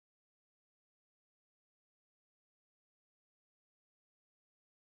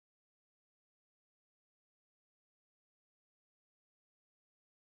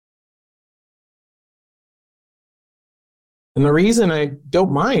And the reason I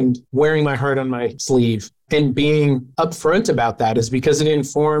don't mind wearing my heart on my sleeve and being upfront about that is because it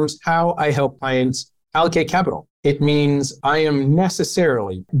informs how I help clients allocate capital. It means I am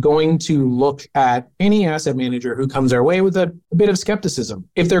necessarily going to look at any asset manager who comes our way with a bit of skepticism.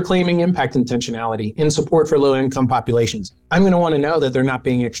 If they're claiming impact intentionality in support for low-income populations, I'm going to want to know that they're not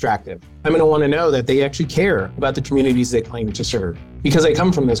being extractive. I'm going to want to know that they actually care about the communities they claim to serve because they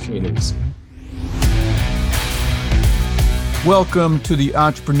come from those communities. Welcome to the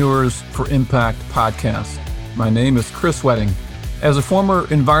Entrepreneurs for Impact podcast. My name is Chris Wedding. As a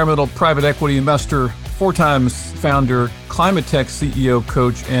former environmental private equity investor, 4 times founder, climate tech CEO,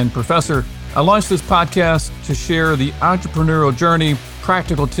 coach, and professor, I launched this podcast to share the entrepreneurial journey,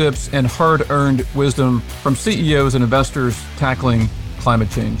 practical tips, and hard-earned wisdom from CEOs and investors tackling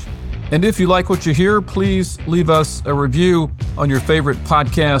climate change. And if you like what you hear, please leave us a review on your favorite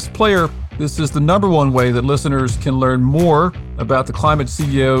podcast player. This is the number one way that listeners can learn more about the climate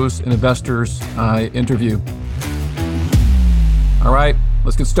CEOs and investors I interview. All right,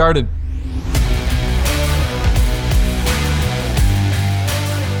 let's get started.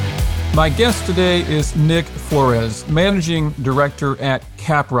 My guest today is Nick Flores, Managing Director at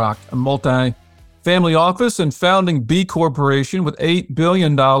Caprock, a multi-family office and founding B Corporation with $8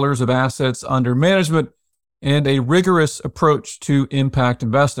 billion of assets under management and a rigorous approach to impact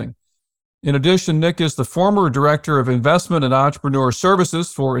investing. In addition, Nick is the former Director of Investment and Entrepreneur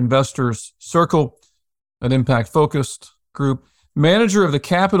Services for Investors Circle, an impact-focused group, manager of the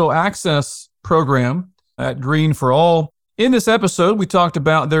Capital Access Program at Green for All. In this episode, we talked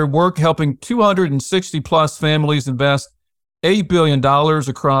about their work helping 260-plus families invest $8 billion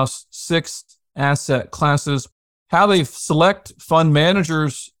across 6 asset classes, how they select fund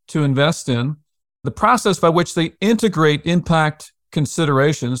managers to invest in, the process by which they integrate impact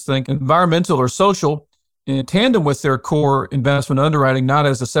considerations, think environmental or social, in tandem with their core investment underwriting, not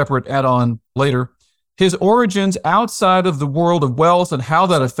as a separate add-on later. His origins outside of the world of wealth and how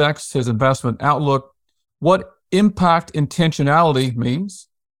that affects his investment outlook. What impact intentionality means.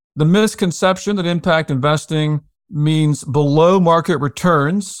 The misconception that impact investing means below market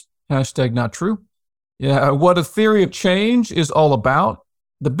returns. Hashtag not true. Yeah, what a theory of change is all about.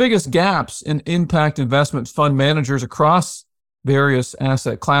 The biggest gaps in impact investment fund managers across various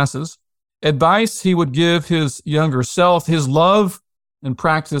asset classes, advice he would give his younger self, his love and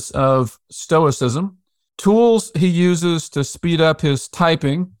practice of stoicism, tools he uses to speed up his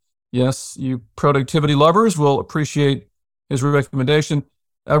typing. Yes, you productivity lovers will appreciate his recommendation.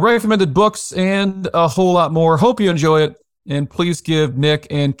 Recommended books and a whole lot more. Hope you enjoy it. And please give Nick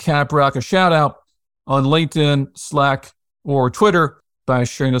and Caprock a shout out on LinkedIn, Slack, or Twitter by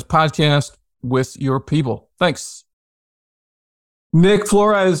sharing this podcast with your people. Thanks. Nick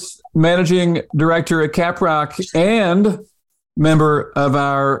Flores, Managing Director at Caprock and member of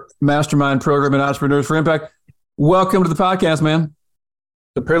our mastermind program at Entrepreneurs for Impact. Welcome to the podcast, man.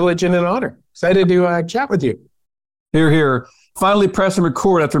 The privilege and an honor. Excited to chat with you. Here, here. Finally press and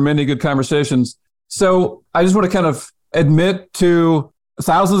record after many good conversations. So I just want to kind of admit to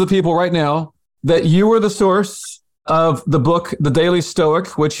thousands of people right now that you were the source of the book, The Daily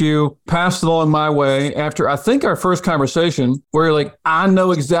Stoic, which you passed along my way after, I think, our first conversation, where you're like, I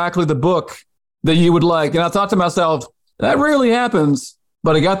know exactly the book that you would like. And I thought to myself, that rarely happens,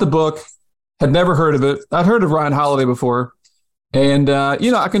 but I got the book, had never heard of it. I'd heard of Ryan Holiday before. And,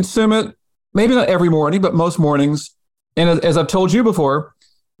 I consume it, maybe not every morning, but most mornings. And as I've told you before,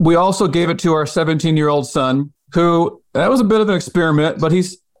 we also gave it to our 17-year-old son, who, that was a bit of an experiment, but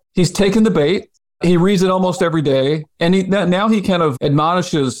he's taken the bait. He reads it almost every day. And now he kind of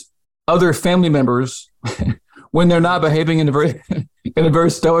admonishes other family members when they're not behaving in a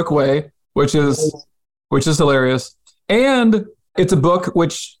very stoic way, which is hilarious. And it's a book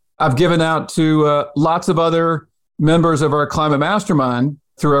which I've given out to lots of other members of our climate mastermind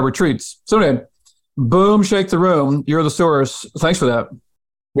through our retreats. So anyway, boom, shake the room. You're the source. Thanks for that.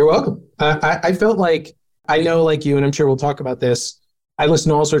 You're welcome. I felt like, I know like you, and I'm sure we'll talk about this, I listen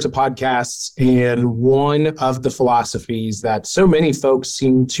to all sorts of podcasts, and one of the philosophies that so many folks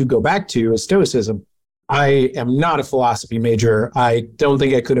seem to go back to is stoicism. I am not a philosophy major. I don't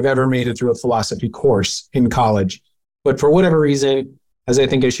think I could have ever made it through a philosophy course in college. But for whatever reason, as I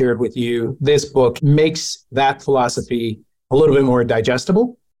think I shared with you, this book makes that philosophy a little bit more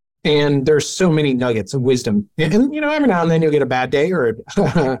digestible. And there's so many nuggets of wisdom. And every now and then you'll get a bad day or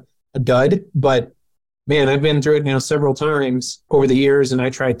a dud, but man, I've been through it several times over the years, and I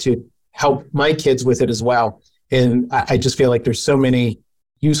try to help my kids with it as well. And I just feel like there's so many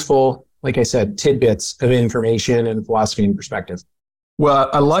useful, like I said, tidbits of information and philosophy and perspective. Well,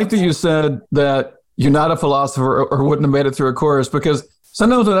 I like that you said that you're not a philosopher or wouldn't have made it through a course, because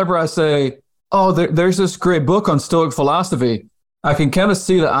sometimes whenever I say, oh, there's this great book on Stoic philosophy, I can kind of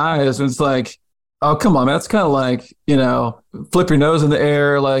see the eyes and it's like, oh, come on, man. That's kind of like, flip your nose in the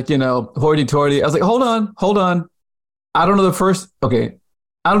air, like, hoity-toity. I was like, hold on. I don't know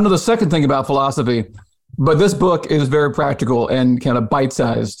the second thing about philosophy, but this book is very practical and kind of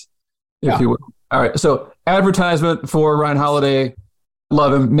bite-sized, if you will. All right. So advertisement for Ryan Holiday.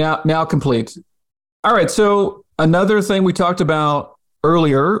 Love him. Now complete. All right. So another thing we talked about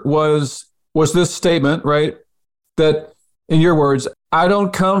earlier was this statement, right? That, in your words, I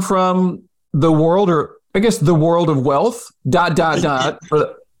don't come from the world, or I guess the world of wealth, ...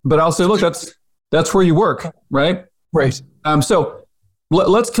 But I'll say, look, that's where you work, right? Right. So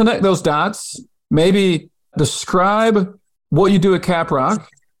let's connect those dots. Maybe describe what you do at Caprock,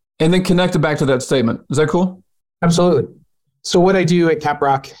 and then connect it back to that statement. Is that cool? Absolutely. So what I do at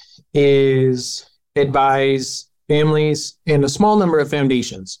Caprock is advise families and a small number of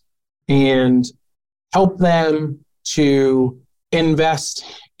foundations and help them to invest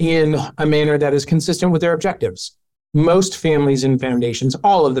in a manner that is consistent with their objectives. Most families and foundations,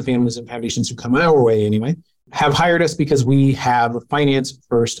 all of the families and foundations who come our way anyway, have hired us because we have a finance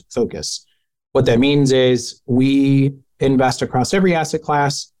first focus. What that means is we invest across every asset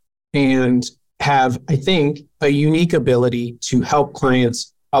class and have, I think, a unique ability to help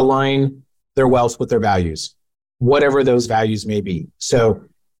clients align their wealth with their values, whatever those values may be. So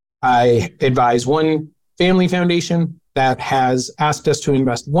I advise one family foundation that has asked us to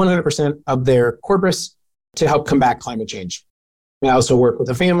invest 100% of their corpus to help combat climate change. I also work with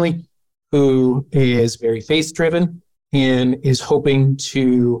a family who is very faith-driven and is hoping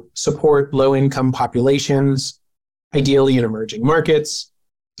to support low-income populations, ideally in emerging markets,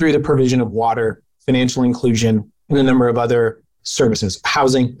 through the provision of water, financial inclusion, and a number of other services,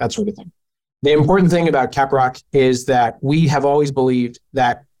 housing, that sort of thing. The important thing about Caprock is that we have always believed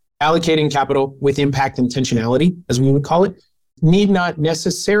that allocating capital with impact intentionality, as we would call it, need not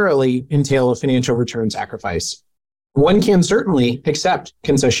necessarily entail a financial return sacrifice. One can certainly accept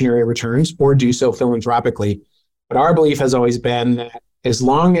concessionary returns or do so philanthropically, but our belief has always been that as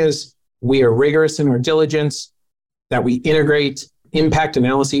long as we are rigorous in our diligence, that we integrate impact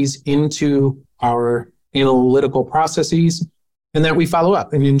analyses into our analytical processes, and that we follow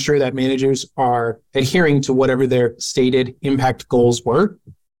up and ensure that managers are adhering to whatever their stated impact goals were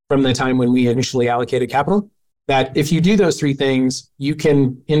from the time when we initially allocated capital, that if you do those three things, you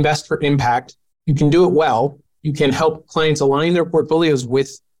can invest for impact, you can do it well, you can help clients align their portfolios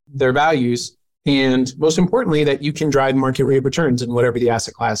with their values, and most importantly, that you can drive market rate returns in whatever the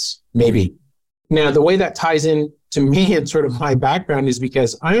asset class may be. Now, the way that ties in to me and sort of my background is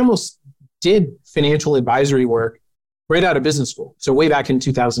because I almost did financial advisory work right out of business school. So way back in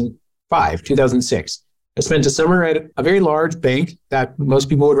 2005, 2006, I spent a summer at a very large bank that most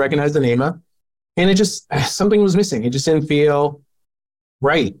people would recognize the name of. And something was missing. It just didn't feel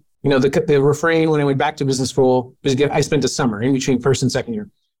right. The refrain when I went back to business school, I spent a summer in between first and second year.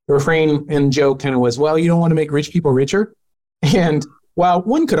 The refrain and joke kind of was, well, you don't want to make rich people richer. And while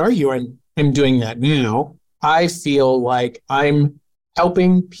one could argue I'm doing that now, I feel like I'm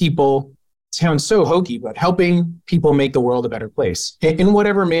helping people, sounds so hokey, but helping people make the world a better place in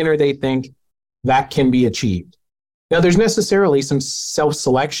whatever manner they think that can be achieved. Now, there's necessarily some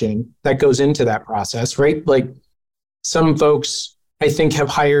self-selection that goes into that process, right? Like some folks, I think, have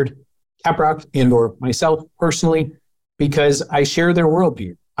hired Caprock and or myself personally because I share their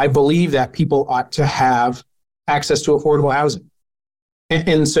worldview. I believe that people ought to have access to affordable housing.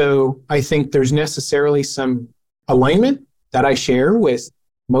 And so I think there's necessarily some alignment that I share with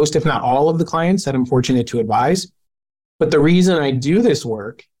most, if not all, of the clients that I'm fortunate to advise. But the reason I do this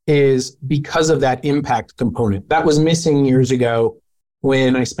work is because of that impact component. That was missing years ago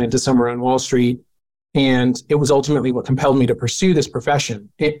when I spent a summer on Wall Street, and it was ultimately what compelled me to pursue this profession.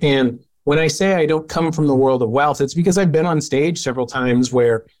 And when I say I don't come from the world of wealth, it's because I've been on stage several times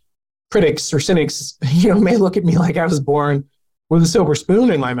where critics or cynics, may look at me like I was born with a silver spoon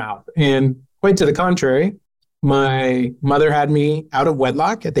in my mouth. And quite to the contrary, my mother had me out of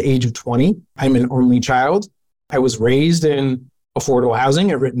wedlock at the age of 20. I'm an only child. I was raised in affordable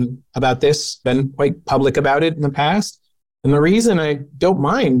housing. I've written about this, been quite public about it in the past. And the reason I don't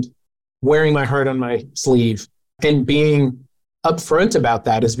mind wearing my heart on my sleeve and being upfront about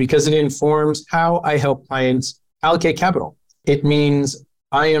that is because it informs how I help clients allocate capital. It means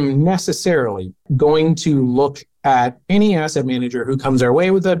I am necessarily going to look at any asset manager who comes our way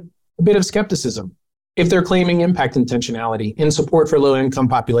with a bit of skepticism. If they're claiming impact intentionality in support for low-income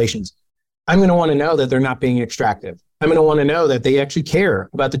populations, I'm going to want to know that they're not being extractive. I'm going to want to know that they actually care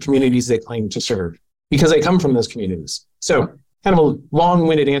about the communities they claim to serve. because they come from those communities. So kind of a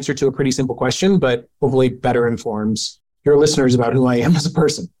long-winded answer to a pretty simple question, but hopefully better informs your listeners about who I am as a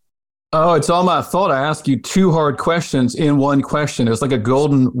person. Oh, it's all my fault. I asked you two hard questions in one question. It's like a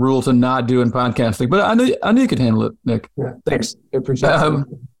golden rule to not do in podcasting, but I knew you could handle it, Nick. Yeah, thanks. I appreciate it.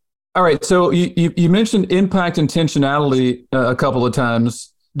 All right. So you mentioned impact intentionality a couple of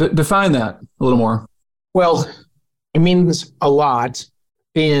times. Define that a little more. Well, it means a lot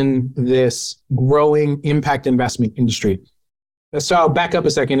in this growing impact investment industry. So I'll back up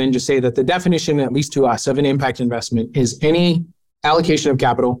a second and just say that the definition, at least to us, of an impact investment is any allocation of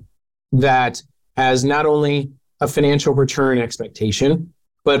capital that has not only a financial return expectation,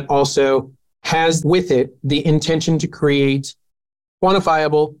 but also has with it the intention to create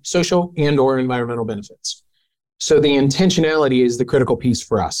quantifiable social and or environmental benefits. So the intentionality is the critical piece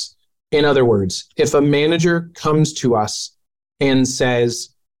for us. In other words, if a manager comes to us and says,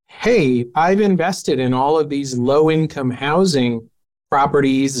 hey, I've invested in all of these low-income housing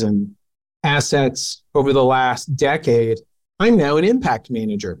properties and assets over the last decade, I'm now an impact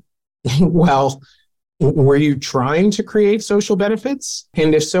manager. Well, were you trying to create social benefits?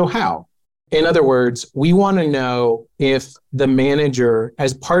 And if so, how? In other words, we want to know if the manager,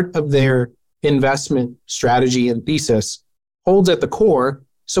 as part of their investment strategy and thesis, holds at the core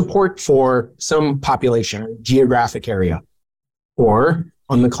support for some population or geographic area. Or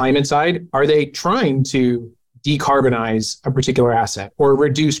on the climate side, are they trying to decarbonize a particular asset or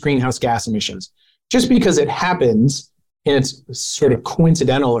reduce greenhouse gas emissions? Just because it happens and it's sort of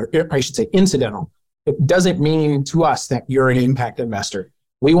coincidental, or I should say incidental, it doesn't mean to us that you're an impact investor.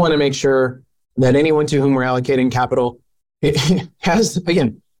 We want to make sure that anyone to whom we're allocating capital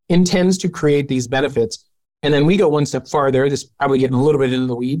intends to create these benefits. And then we go one step farther. This is probably getting a little bit into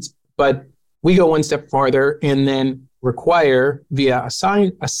the weeds, but we go one step farther and then require via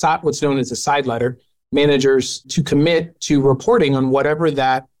what's known as a side letter, managers to commit to reporting on whatever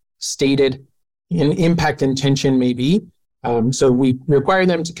that stated impact intention may be. So we require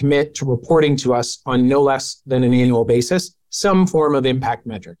them to commit to reporting to us on no less than an annual basis, some form of impact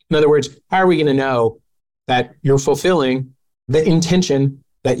metric. In other words, how are we going to know that you're fulfilling the intention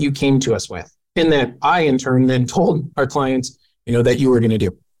that you came to us with? And that I, in turn, then told our clients, that you were going to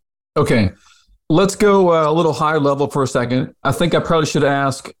do. Okay. Let's go a little higher level for a second. I think I probably should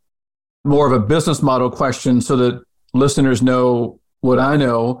ask more of a business model question so that listeners know what I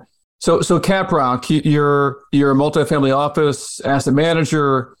know. So Caprock, you're a multifamily office asset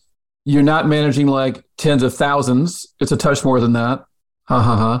manager. You're not managing like tens of thousands. It's a touch more than that.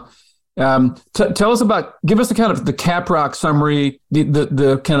 Tell us give us the kind of the Caprock summary,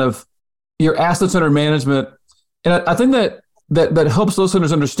 the kind of your assets under management. And I think that helps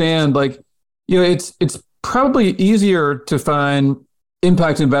listeners understand, it's probably easier to find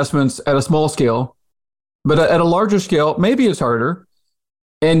impact investments at a small scale, but at a larger scale, maybe it's harder.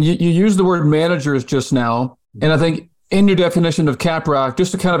 And you use the word managers just now. And I think in your definition of Caprock,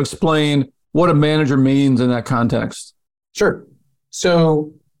 just to kind of explain what a manager means in that context. Sure.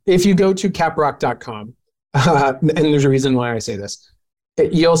 So if you go to caprock.com, and there's a reason why I say this,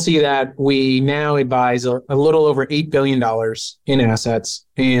 you'll see that we now advise a little over $8 billion in assets,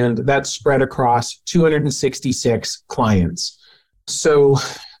 and that's spread across 266 clients. So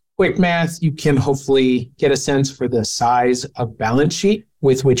quick math, you can hopefully get a sense for the size of balance sheet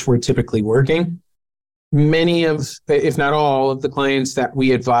with which we're typically working. Many of, if not all of the clients that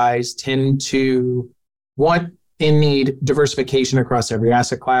we advise tend to want and need diversification across every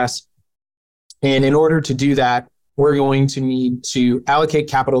asset class. And in order to do that, we're going to need to allocate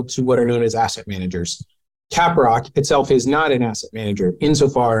capital to what are known as asset managers. Caprock itself is not an asset manager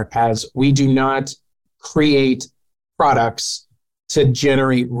insofar as we do not create products to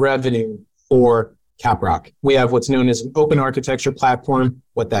generate revenue for Caprock. We have what's known as an open architecture platform.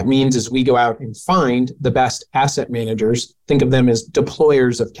 What that means is we go out and find the best asset managers, think of them as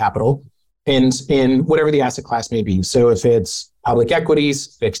deployers of capital, and in whatever the asset class may be. So if it's public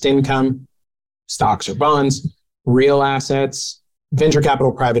equities, fixed income, stocks or bonds, real assets, venture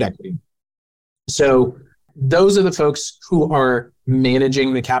capital, private equity. So those are the folks who are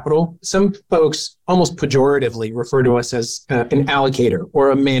managing the capital. Some folks almost pejoratively refer to us as an allocator or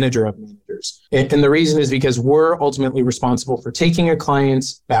a manager of managers. And the reason is because we're ultimately responsible for taking a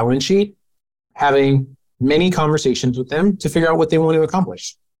client's balance sheet, having many conversations with them to figure out what they want to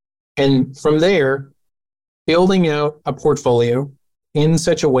accomplish. And from there, building out a portfolio in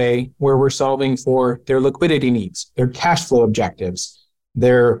such a way where we're solving for their liquidity needs, their cash flow objectives,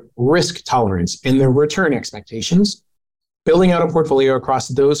 their risk tolerance, and their return expectations, building out a portfolio across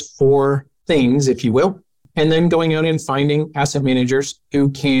those four things, if you will, and then going out and finding asset managers who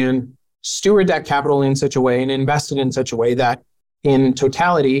can steward that capital in such a way and invest it in such a way that in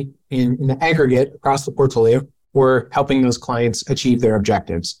totality, in the aggregate across the portfolio, we're helping those clients achieve their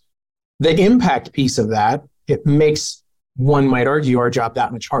objectives. The impact piece of that, it makes, one might argue, our job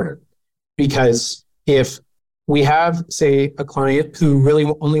that much harder. Because if we have, say, a client who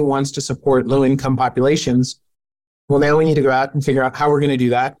really only wants to support low-income populations, well, now we need to go out and figure out how we're going to do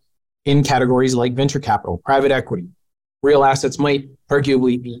that in categories like venture capital, private equity. Real assets might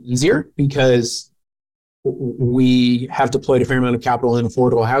arguably be easier because we have deployed a fair amount of capital in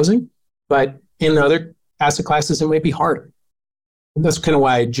affordable housing, but in other asset classes, it might be harder. And that's kind of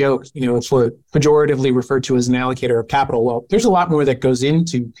why I joke, it's pejoratively referred to as an allocator of capital. Well, there's a lot more that goes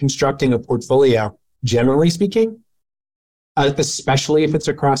into constructing a portfolio, generally speaking, especially if it's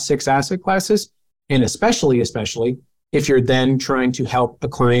across 6 asset classes, and especially if you're then trying to help a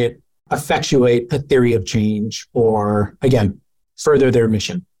client effectuate a theory of change or, again, further their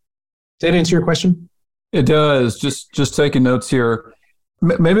mission. Did that answer your question? It does. Just taking notes here.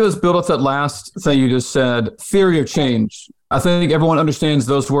 Maybe let's build off that last thing you just said, theory of change. I think everyone understands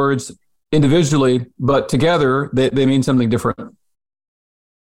those words individually, but together they mean something different.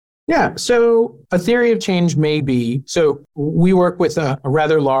 Yeah. So a theory of change may be, so we work with a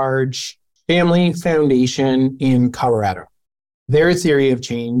rather large family foundation in Colorado. Their theory of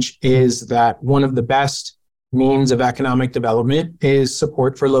change is that one of the best means of economic development is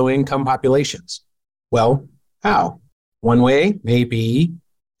support for low-income populations. Well, how? One way may be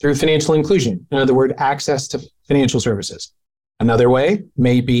through financial inclusion. In other words, access to financial services. Another way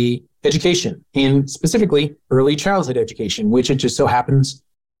may be education, and specifically early childhood education, which it just so happens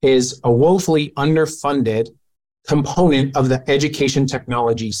is a woefully underfunded component of the education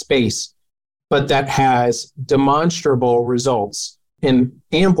technology space, but that has demonstrable results and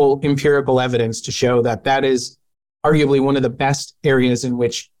ample empirical evidence to show that that is arguably one of the best areas in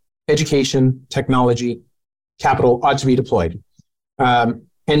which education, technology, capital ought to be deployed.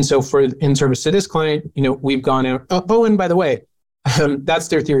 And so in service to this client, we've gone out, and by the way, that's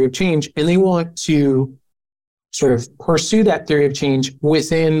their theory of change. And they want to sort of pursue that theory of change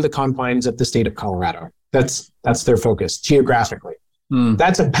within the confines of the state of Colorado. That's their focus geographically.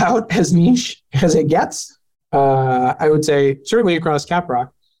 That's about as niche as it gets. I would say certainly across Caprock,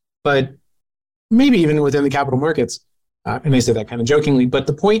 but maybe even within the capital markets. And I say that kind of jokingly, but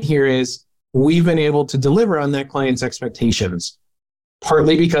the point here is we've been able to deliver on that client's expectations,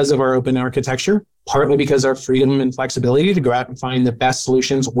 partly because of our open architecture, partly because of our freedom and flexibility to go out and find the best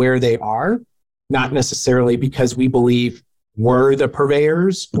solutions where they are, not necessarily because we believe we're the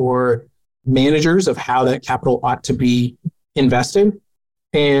purveyors or managers of how that capital ought to be invested.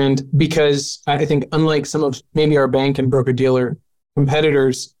 And because I think unlike some of maybe our bank and broker-dealer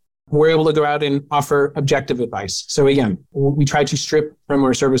competitors, we're able to go out and offer objective advice. So again, we try to strip from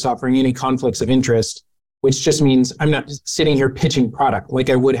our service offering any conflicts of interest, which just means I'm not just sitting here pitching product like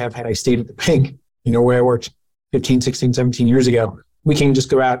I would have had I stayed at the bank, where I worked 15, 16, 17 years ago. We can just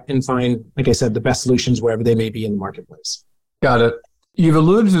go out and find, like I said, the best solutions wherever they may be in the marketplace. Got it. You've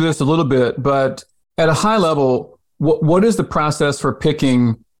alluded to this a little bit, but at a high level, what is the process for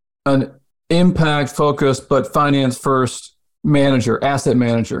picking an impact-focused but finance-first manager, asset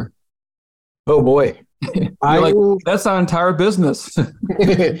manager? Oh, boy. That's our entire business.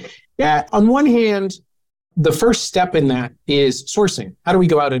 Yeah. On one hand, the first step in that is sourcing. How do we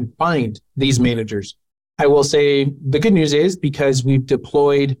go out and find these managers? I will say the good news is because we've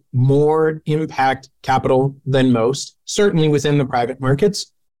deployed more impact capital than most, certainly within the private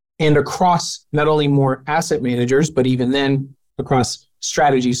markets and across not only more asset managers, but even then across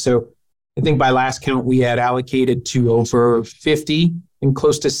strategies. So I think by last count, we had allocated to over 50 and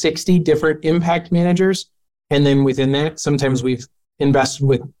close to 60 different impact managers. And then within that, sometimes we've invested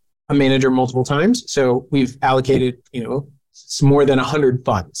with a manager multiple times. So we've allocated, it's more than 100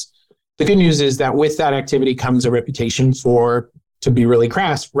 funds. The good news is that with that activity comes a reputation for, to be really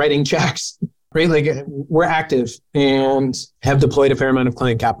crass, writing checks, right? Like we're active and have deployed a fair amount of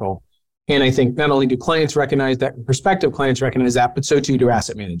client capital. And I think not only do clients recognize that, prospective clients recognize that, but so too do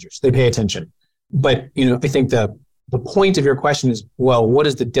asset managers. They pay attention. But, I think the point of your question is, well, what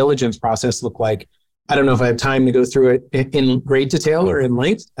does the diligence process look like? I don't know if I have time to go through it in great detail or in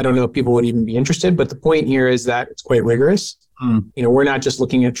length. I don't know if people would even be interested, but the point here is that it's quite rigorous. We're not just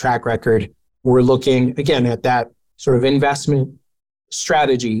looking at track record. We're looking, again, at that sort of investment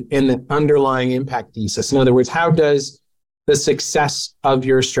strategy and the underlying impact thesis. In other words, how does the success of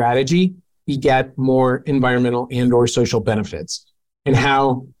your strategy beget more environmental and or social benefits? And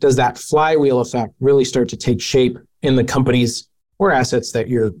how does that flywheel effect really start to take shape in the companies or assets that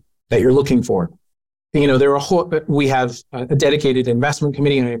you're looking for? we have a dedicated investment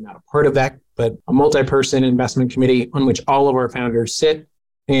committee, and I'm not a part of that, but a multi-person investment committee on which all of our founders sit.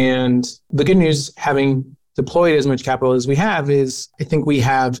 And the good news, having deployed as much capital as we have, is I think we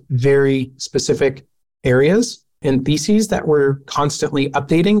have very specific areas and theses that we're constantly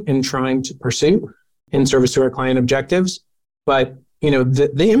updating and trying to pursue in service to our client objectives. But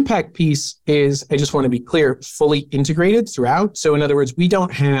the impact piece is, I just want to be clear, fully integrated throughout. So in other words, we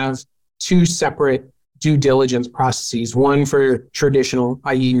don't have two separate due diligence processes, one for traditional,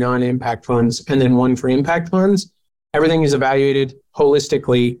 i.e. non-impact funds, and then one for impact funds. Everything is evaluated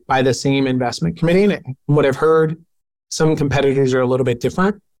holistically by the same investment committee. And what I've heard, some competitors are a little bit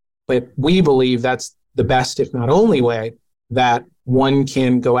different, but we believe that's the best, if not only way, that one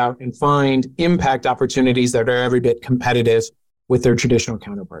can go out and find impact opportunities that are every bit competitive with their traditional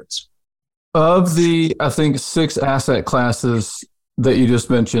counterparts. Of the, I think, 6 asset classes that you just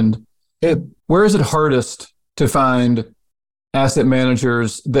mentioned, where is it hardest to find asset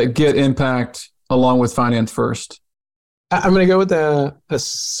managers that get impact along with finance first? I'm going to go with a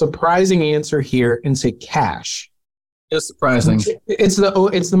surprising answer here and say cash. It's surprising. It's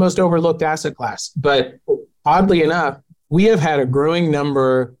the most overlooked asset class. But oddly enough, we have had a growing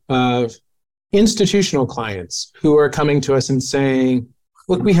number of institutional clients who are coming to us and saying,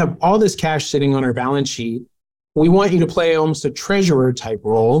 look, we have all this cash sitting on our balance sheet. We want you to play almost a treasurer type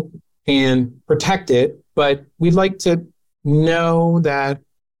role and protect it, but we'd like to know that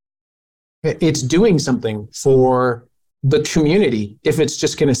it's doing something for the community if it's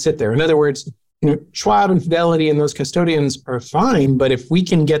just going to sit there. In other words, Schwab and Fidelity and those custodians are fine, but if we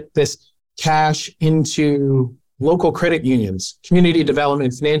can get this cash into local credit unions, community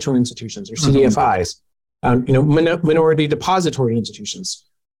development financial institutions, or CDFIs, minority depository institutions.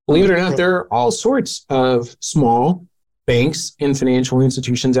 Believe it or not, there are all sorts of small banks and financial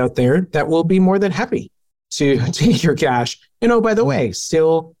institutions out there that will be more than happy to take your cash. And oh, by the way,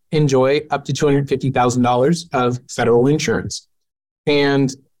 still enjoy up to $250,000 of federal insurance.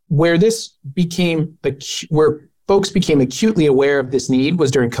 And where folks became acutely aware of this need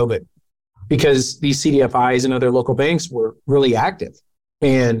was during COVID, because these CDFIs and other local banks were really active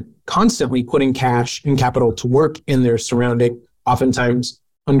and constantly putting cash and capital to work in their surrounding, oftentimes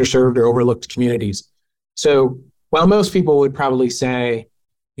underserved or overlooked communities. So while most people would probably say,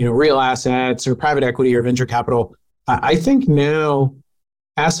 real assets or private equity or venture capital, I think now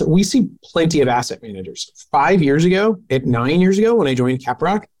we see plenty of asset managers. 9 years ago, when I joined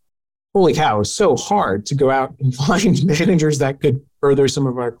Caprock, holy cow, it was so hard to go out and find managers that could further some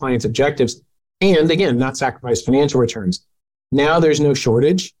of our clients' objectives. And again, not sacrifice financial returns. Now there's no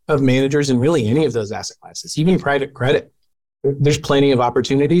shortage of managers in really any of those asset classes, even private credit. There's plenty of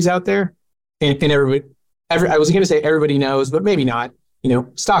opportunities out there. And I was going to say everybody knows, but maybe not.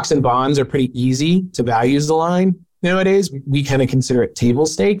 Stocks and bonds are pretty easy to values align nowadays. We kind of consider it table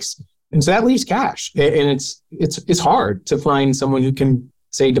stakes. And so that leaves cash. And it's hard to find someone who can,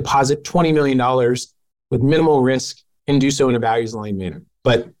 say, deposit $20 million with minimal risk and do so in a values aligned manner.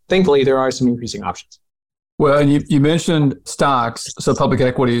 But thankfully, there are some increasing options. Well, and you mentioned stocks, so public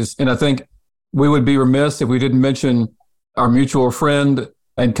equities. And I think we would be remiss if we didn't mention our mutual friend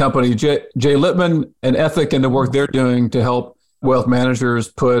and company, Jay Lippman and Ethic, and the work they're doing to help wealth managers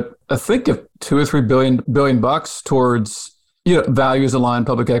put, I think, $2 or $3 billion towards values aligned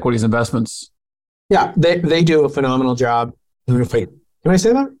public equities investments. Yeah, they do a phenomenal job. Wait, can I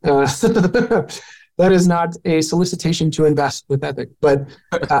say that? That is not a solicitation to invest with Ethic, but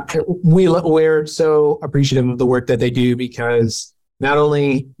we're so appreciative of the work that they do, because not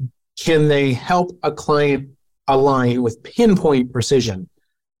only can they help a client align with pinpoint precision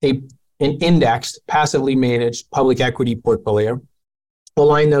an indexed, passively managed public equity portfolio,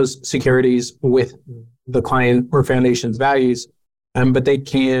 align those securities with the client or foundation's values, but they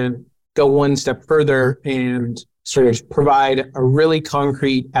can go one step further and sort of provide a really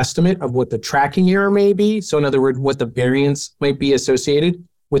concrete estimate of what the tracking error may be. So in other words, what the variance might be associated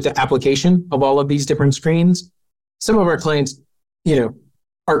with the application of all of these different screens. Some of our clients,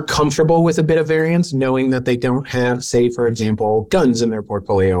 are comfortable with a bit of variance, knowing that they don't have, say, for example, guns in their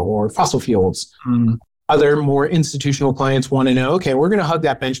portfolio or fossil fuels. Other more institutional clients want to know, okay, we're going to hug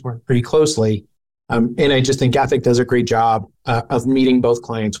that benchmark pretty closely. And I just think Ethic does a great job of meeting both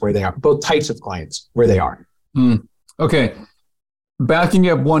clients where they are, both types of clients where they are. Okay. Backing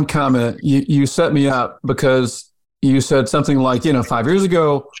up one comment, you set me up because you said something like, 5 years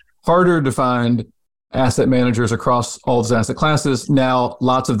ago, harder to find asset managers across all those asset classes. Now,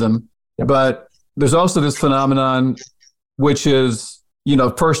 lots of them. Yep. But there's also this phenomenon, which is,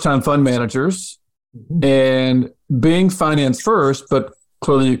 first-time fund managers and being finance first, but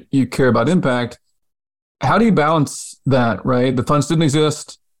clearly you care about impact. how do you balance that, right? The funds didn't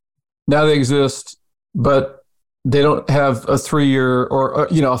exist. Now they exist, but they don't have a 3-year or,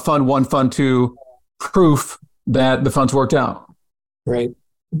 a fund 1, fund 2 proof that the funds worked out. Right.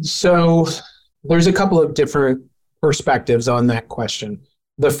 So there's a couple of different perspectives on that question.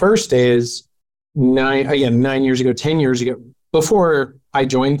 The first is 9 years ago, 10 years ago, before I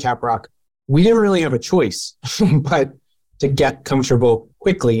joined Caprock, we didn't really have a choice but to get comfortable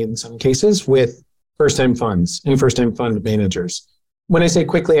quickly in some cases with first-time funds and first-time fund managers. When I say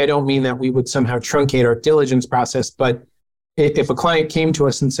quickly, I don't mean that we would somehow truncate our diligence process, but if a client came to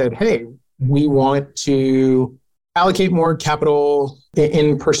us and said, hey, we want to allocate more capital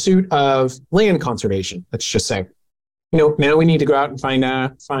in pursuit of land conservation, let's just say, now we need to go out and find,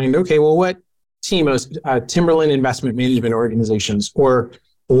 okay, well, what timberland investment management organizations or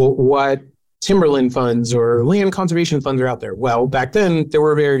what timberland funds or land conservation funds are out there? Well, back then, there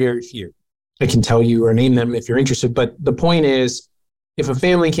were very, very few. I can tell you or name them if you're interested. But the point is, if a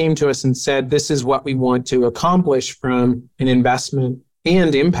family came to us and said, this is what we want to accomplish from an investment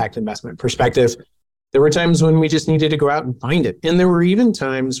and impact investment perspective, there were times when we just needed to go out and find it. And there were even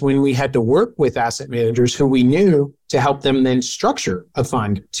times when we had to work with asset managers who we knew to help them then structure a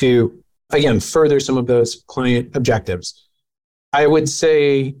fund to, again, further some of those client objectives. I would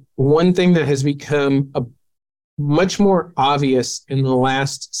say one thing that has become much more obvious in the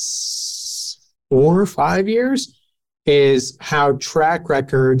last 4 or 5 years is how track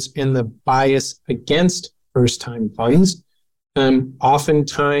records and the bias against first-time funds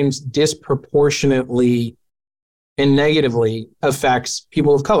oftentimes disproportionately and negatively affects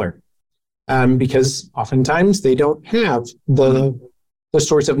people of color, because oftentimes they don't have the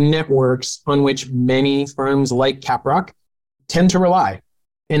sorts of networks on which many firms like Caprock tend to rely.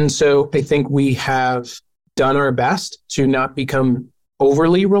 And so I think we have done our best to not become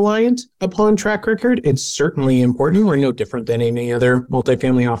overly reliant upon track record. It's certainly important. We're no different than any other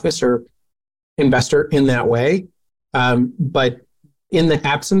multifamily office or investor in that way. But in the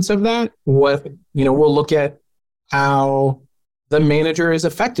absence of that, we'll look at how the manager is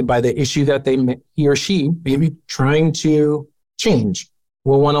affected by the issue that he or she may be trying to change.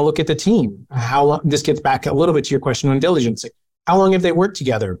 We'll want to look at the team. How long, this gets back a little bit to your question on diligence. How long have they worked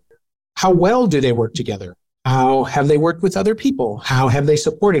together? How well do they work together? How have they worked with other people? How have they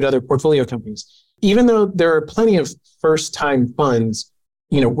supported other portfolio companies? Even though there are plenty of first-time funds,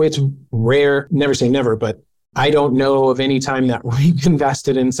 it's rare, never say never, but I don't know of any time that we've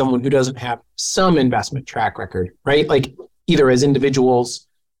invested in someone who doesn't have some investment track record, right? Like either as individuals.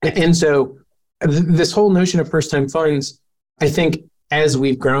 And so this whole notion of first-time funds, I think as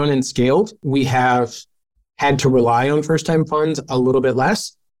we've grown and scaled, we have had to rely on first-time funds a little bit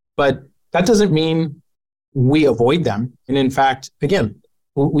less, but that doesn't mean we avoid them. And in fact, again,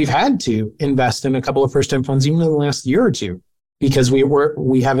 we've had to invest in a couple of first-time funds even in the last year or two, because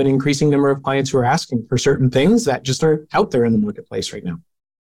we have an increasing number of clients who are asking for certain things that just aren't out there in the marketplace right now.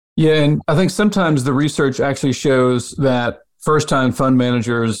 Yeah, and I think sometimes the research actually shows that first-time fund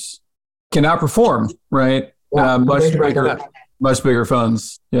managers can outperform, right? Yeah, Much bigger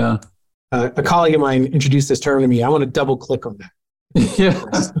funds. Yeah. A colleague of mine introduced this term to me. I want to double click on that.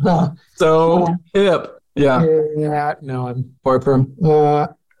 Yeah. So hip. Yeah. Yeah. No, I'm far from.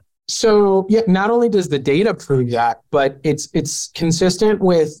 So yeah, not only does the data prove that, but it's consistent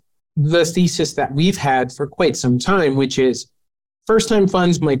with the thesis that we've had for quite some time, which is first-time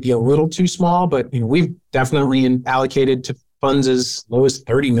funds might be a little too small, but we've definitely allocated to funds as low as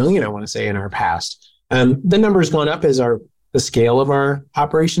 30 million, I want to say, in our past. The number's gone up as the scale of our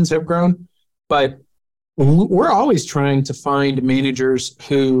operations have grown, but we're always trying to find managers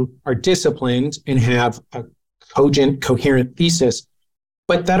who are disciplined and have a cogent, coherent thesis,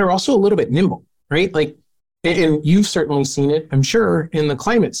 but that are also a little bit nimble, right? Like, and you've certainly seen it, I'm sure, in the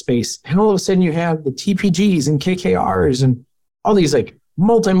climate space. And all of a sudden you have the TPGs and KKRs and all these like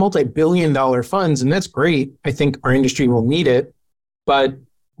multi-billion dollar funds. And that's great. I think our industry will need it, but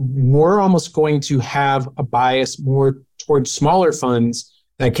we're almost going to have a bias more towards smaller funds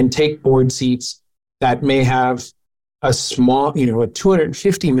that can take board seats that may have a small, a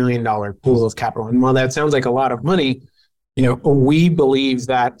 $250 million pool of capital. And while that sounds like a lot of money, we believe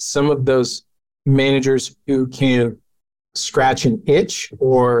that some of those managers who can scratch an itch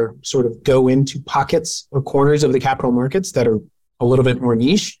or sort of go into pockets or corners of the capital markets that are a little bit more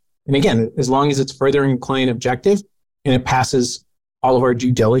niche. And again, as long as it's furthering client objective and it passes all of our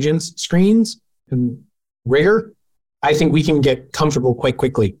due diligence screens and rigor, I think we can get comfortable quite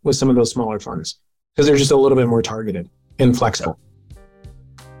quickly with some of those smaller funds because they're just a little bit more targeted and flexible.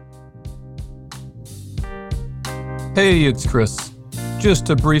 Hey, it's Chris. just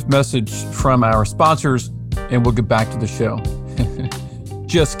a brief message from our sponsors, and we'll get back to the show.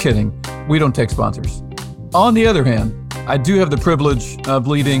 Just kidding. We don't take sponsors. On the other hand, I do have the privilege of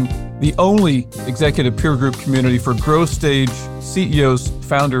leading the only executive peer group community for growth stage CEOs,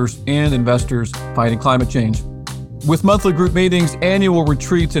 founders, and investors fighting climate change. With monthly group meetings, annual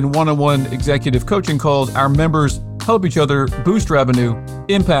retreats, and one-on-one executive coaching calls, our members help each other boost revenue,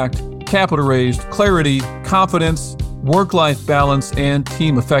 impact, capital raised, clarity, confidence, work-life balance, and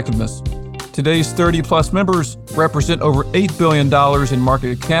team effectiveness. Today's 30-plus members represent over $8 billion in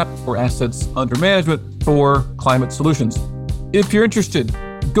market cap or assets under management for climate solutions. If you're interested,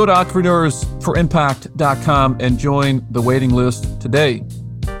 go to entrepreneursforimpact.com and join the waiting list today.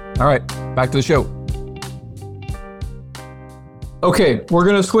 All right, back to the show. Okay, we're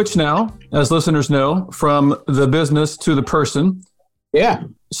going to switch now, as listeners know, from the business to the person. Yeah.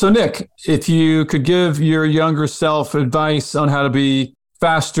 So Nick, if you could give your younger self advice on how to be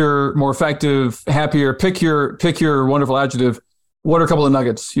faster, more effective, happier, pick your wonderful adjective, what are a couple of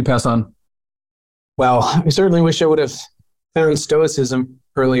nuggets you pass on? Well, I certainly wish I would have found stoicism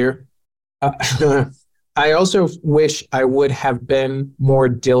earlier. I also wish I would have been more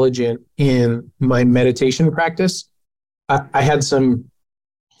diligent in my meditation practice. I had some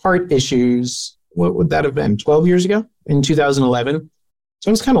heart issues. What would that have been? 12 years ago in 2011. So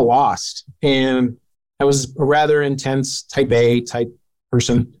I was kind of lost, and I was a rather intense type A type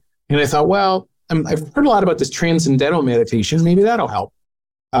person. And I thought, well, I've heard a lot about this transcendental meditation. Maybe that'll help.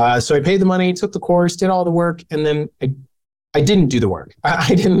 So I paid the money, took the course, did all the work, and then I didn't do the work.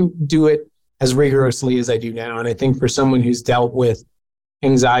 I didn't do it as rigorously as I do now. And I think for someone who's dealt with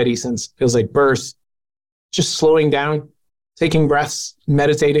anxiety since it feels like birth, just slowing down, taking breaths,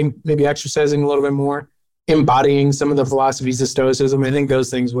 meditating, maybe exercising a little bit more, embodying some of the philosophies of Stoicism, I think those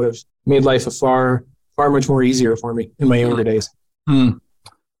things would have made life a far much more easier for me in my younger days. I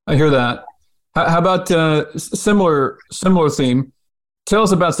hear that. How about similar theme? Tell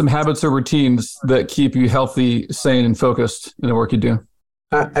us about some habits or routines that keep you healthy, sane, and focused in the work you do.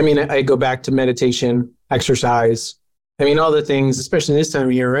 I go back to meditation, exercise. All the things, especially this time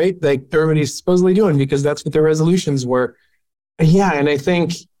of year, right? Like everybody's supposedly doing because that's what their resolutions were. Yeah, and I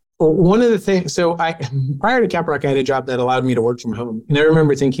think one of the things, so prior to Caprock, I had a job that allowed me to work from home. And I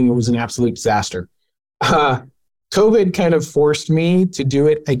remember thinking it was an absolute disaster. COVID kind of forced me to do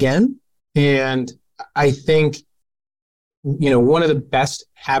it again. And I think, one of the best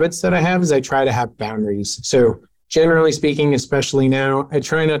habits that I have is I try to have boundaries. So generally speaking, especially now, I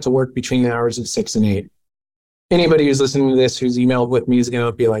try not to work between the hours of 6 and 8. Anybody who's listening to this, who's emailed with me, is going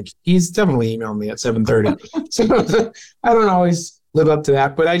to be like, he's definitely emailed me at 7:30. So I don't always live up to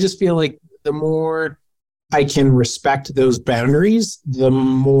that, but I just feel like the more I can respect those boundaries, the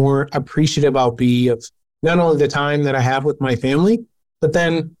more appreciative I'll be of not only the time that I have with my family, but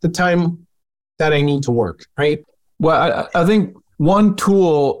then the time that I need to work, right? Well, I think one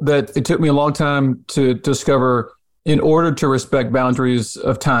tool that it took me a long time to discover in order to respect boundaries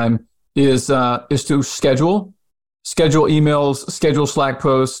of time is to schedule emails, schedule Slack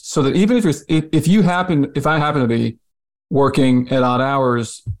posts, so that even if I happen to be working at odd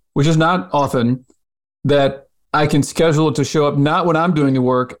hours, which is not often, that I can schedule it to show up not when I'm doing the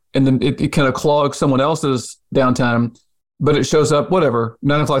work, and then it kind of clogs someone else's downtime, but it shows up,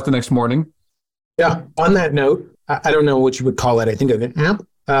 9:00 the next morning. Yeah. On that note, I don't know what you would call it. I think of an app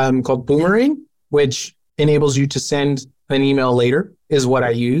called Boomerang, which enables you to send an email later, is what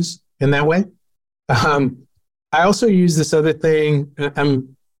I use in that way. I also use this other thing.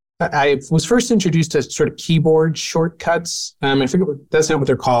 I was first introduced to sort of keyboard shortcuts. I forget that's not what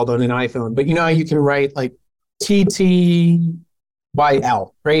they're called on an iPhone, but how you can write like TTYL,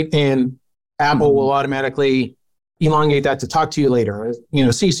 right? And Apple will automatically elongate that to talk to you later,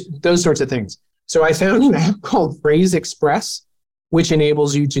 see those sorts of things. So I found an app called Phrase Express, which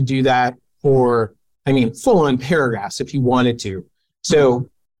enables you to do that for, full on paragraphs if you wanted to. So,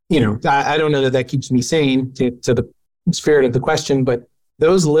 I don't know that keeps me sane to the spirit of the question, but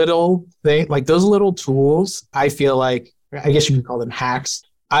those little things, like those little tools, I feel like, I guess you could call them hacks.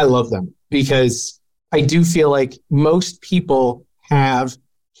 I love them because I do feel like most people have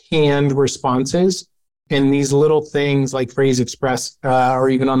canned responses, and these little things like Phrase Express, or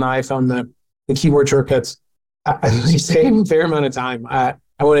even on the iPhone, the keyboard shortcuts, they save a fair amount of time. I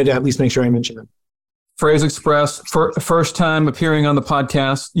wanted to at least make sure I mentioned them. Phrase Express, first time appearing on the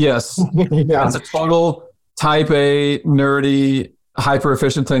podcast. Yes. Yeah. That's a total type A, nerdy, hyper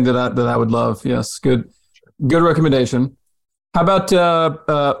efficient thing that I would love. Yes. Good recommendation. How about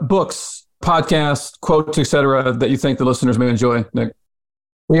books, podcasts, quotes, etc., that you think the listeners may enjoy, Nick?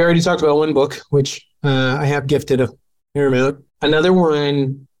 We already talked about one book, which I have gifted a Paramount. Another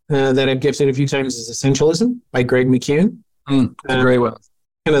one that I've gifted a few times is Essentialism by Greg McKeown. It's a great one.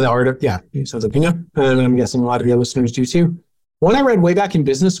 Kind of the art of, it sounds like, and I'm guessing a lot of your listeners do too. One I read way back in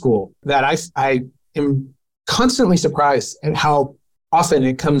business school that I am constantly surprised at how often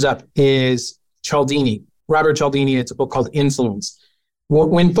it comes up is Cialdini, Robert Cialdini. It's a book called Influence.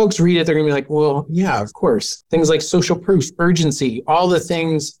 When folks read it, they're going to be like, well, yeah, of course. Things like social proof, urgency, all the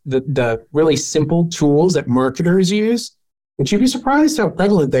things, the really simple tools that marketers use. But you'd be surprised how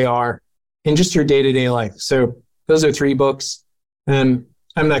prevalent they are in just your day-to-day life. So those are 3 books. And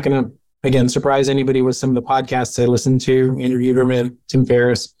I'm not going to, again, surprise anybody with some of the podcasts I listen to, Andrew Huberman, Tim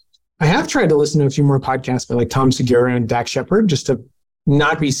Ferriss. I have tried to listen to a few more podcasts by like Tom Segura and Dax Shepard, just to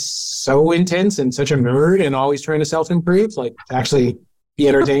not be so intense and such a nerd and always trying to self-improve, like to actually be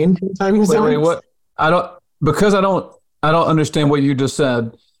entertained. Wait, what? I don't understand what you just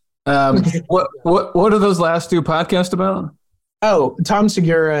said. What are those last 2 podcasts about? Oh, Tom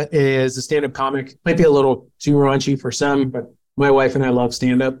Segura is a stand-up comic. Might be a little too raunchy for some, but my wife and I love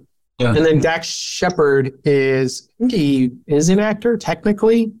stand-up. Yeah. And then Dax Shepard he is an actor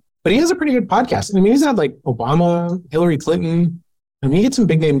technically, but he has a pretty good podcast. I mean, he's had like Obama, Hillary Clinton. I mean, he gets some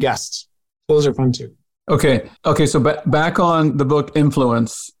big name guests. Those are fun too. Okay. So back on the book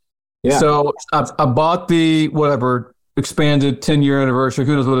Influence. Yeah. So I bought the expanded 10-year anniversary.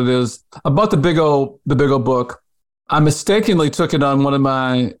 Who knows what it is? I bought the big old book. I mistakenly took it on one of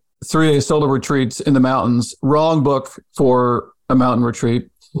my 3-day solo retreats in the mountains. Wrong book for a mountain retreat.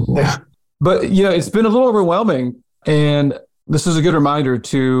 Yeah. But it's been a little overwhelming. And this is a good reminder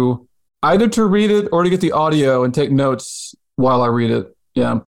to either to read it or to get the audio and take notes while I read it.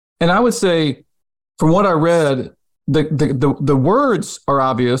 Yeah. And I would say from what I read, the words are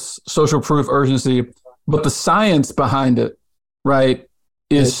obvious, social proof, urgency, but the science behind it, right,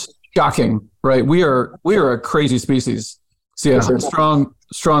 is shocking, right? We are a crazy species. So yeah, strong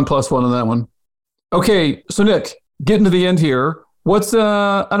 +1 on that one. Okay, so Nick, getting to the end here, what's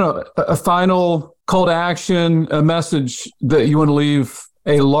a final call to action, a message that you want to leave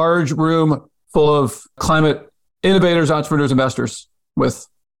a large room full of climate innovators, entrepreneurs, investors with?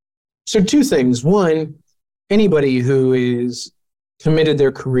 So 2 things. One, anybody who is committed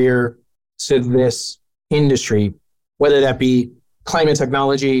their career to this industry, whether that be climate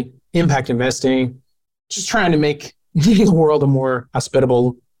technology, impact investing, just trying to make the world a more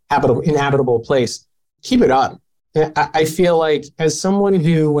hospitable, inhabitable place, keep it up. I feel like as someone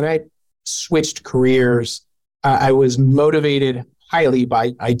who, when I switched careers, I was motivated highly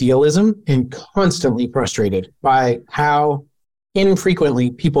by idealism and constantly frustrated by how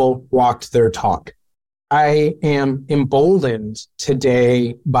infrequently people walked their talk. I am emboldened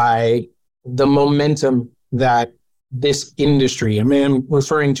today by the momentum that this industry, I mean, I'm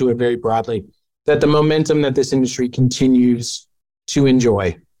referring to it very broadly, that the momentum that this industry continues to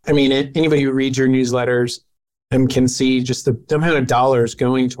enjoy. I mean, anybody who reads your newsletters can see just the amount of dollars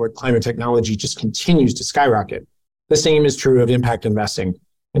going toward climate technology just continues to skyrocket. The same is true of impact investing.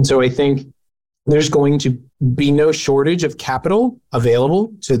 And so I think there's going to be no shortage of capital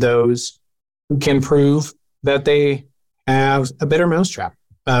available to those who can prove that they have a better mousetrap,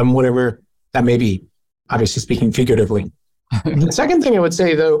 whatever that may be, obviously speaking figuratively. The second thing I would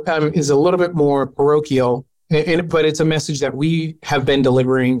say, though, is a little bit more parochial, but it's a message that we have been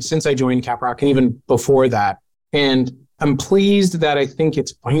delivering since I joined Caprock and even before that. And I'm pleased that I think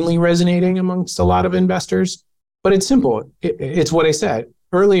it's finally resonating amongst a lot of investors, but it's simple. It's what I said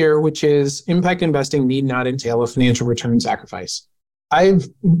earlier, which is impact investing need not entail a financial return sacrifice.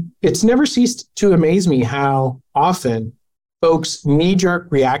 It's never ceased to amaze me how often folks' knee-jerk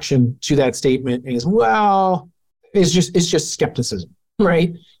reaction to that statement is, well, it's just skepticism,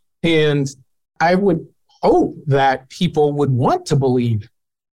 right? And I would hope that people would want to believe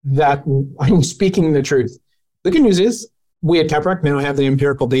that I'm speaking the truth. The good news is we at Caprock now have the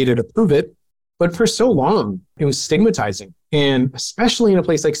empirical data to prove it, but for so long, it was stigmatizing. And especially in a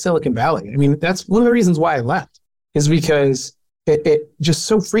place like Silicon Valley. I mean, that's one of the reasons why I left, is because it just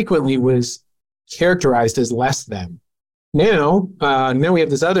so frequently was characterized as less than. Now we have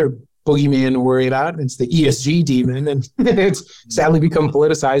this other boogeyman to worry about. It's the ESG demon, and it's sadly become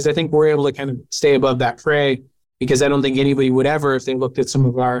politicized. I think we're able to kind of stay above that fray because I don't think anybody would ever, if they looked at some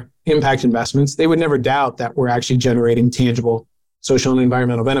of our impact investments, they would never doubt that we're actually generating tangible social and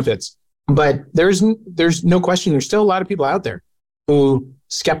environmental benefits. But there's no question, there's still a lot of people out there who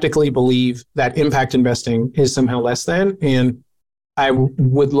skeptically believe that impact investing is somehow less than, and I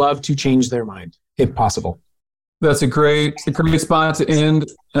would love to change their mind if possible. That's a great spot to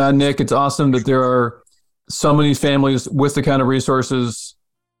end, Nick. It's awesome that there are so many families with the kind of resources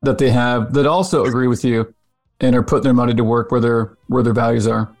that they have that also agree with you. and are putting their money to work where their values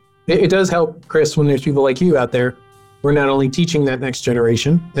are. It does help, Chris, when there's people like you out there. We're not only teaching that next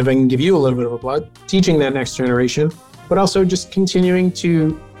generation, if I can give you a little bit of a plug, teaching that next generation, but also just continuing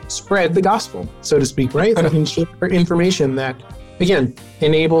to spread the gospel, so to speak, right? And share information that, again,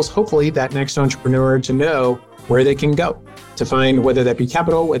 enables hopefully that next entrepreneur to know where they can go to find, whether that be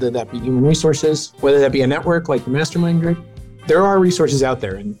capital, whether that be human resources, whether that be a network like the Mastermind Group. There are resources out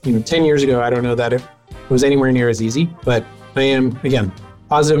there. And 10 years ago, I don't know that it was anywhere near as easy, but I am, again,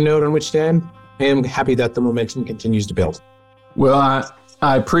 positive note on which to end. I am happy that the momentum continues to build. Well,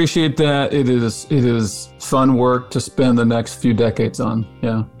 I appreciate that. It is fun work to spend the next few decades on.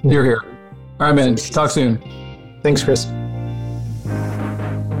 Yeah, you're here. All right, man. Talk soon. Thanks, Chris.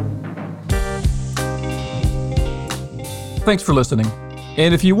 Thanks for listening.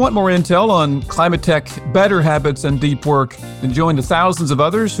 And if you want more intel on climate tech, better habits, and deep work, then join the thousands of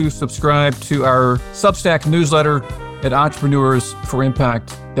others who subscribe to our Substack newsletter at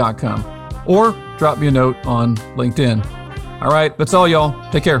entrepreneursforimpact.com. Or drop me a note on LinkedIn. All right, that's all, y'all.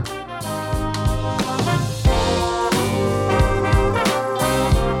 Take care.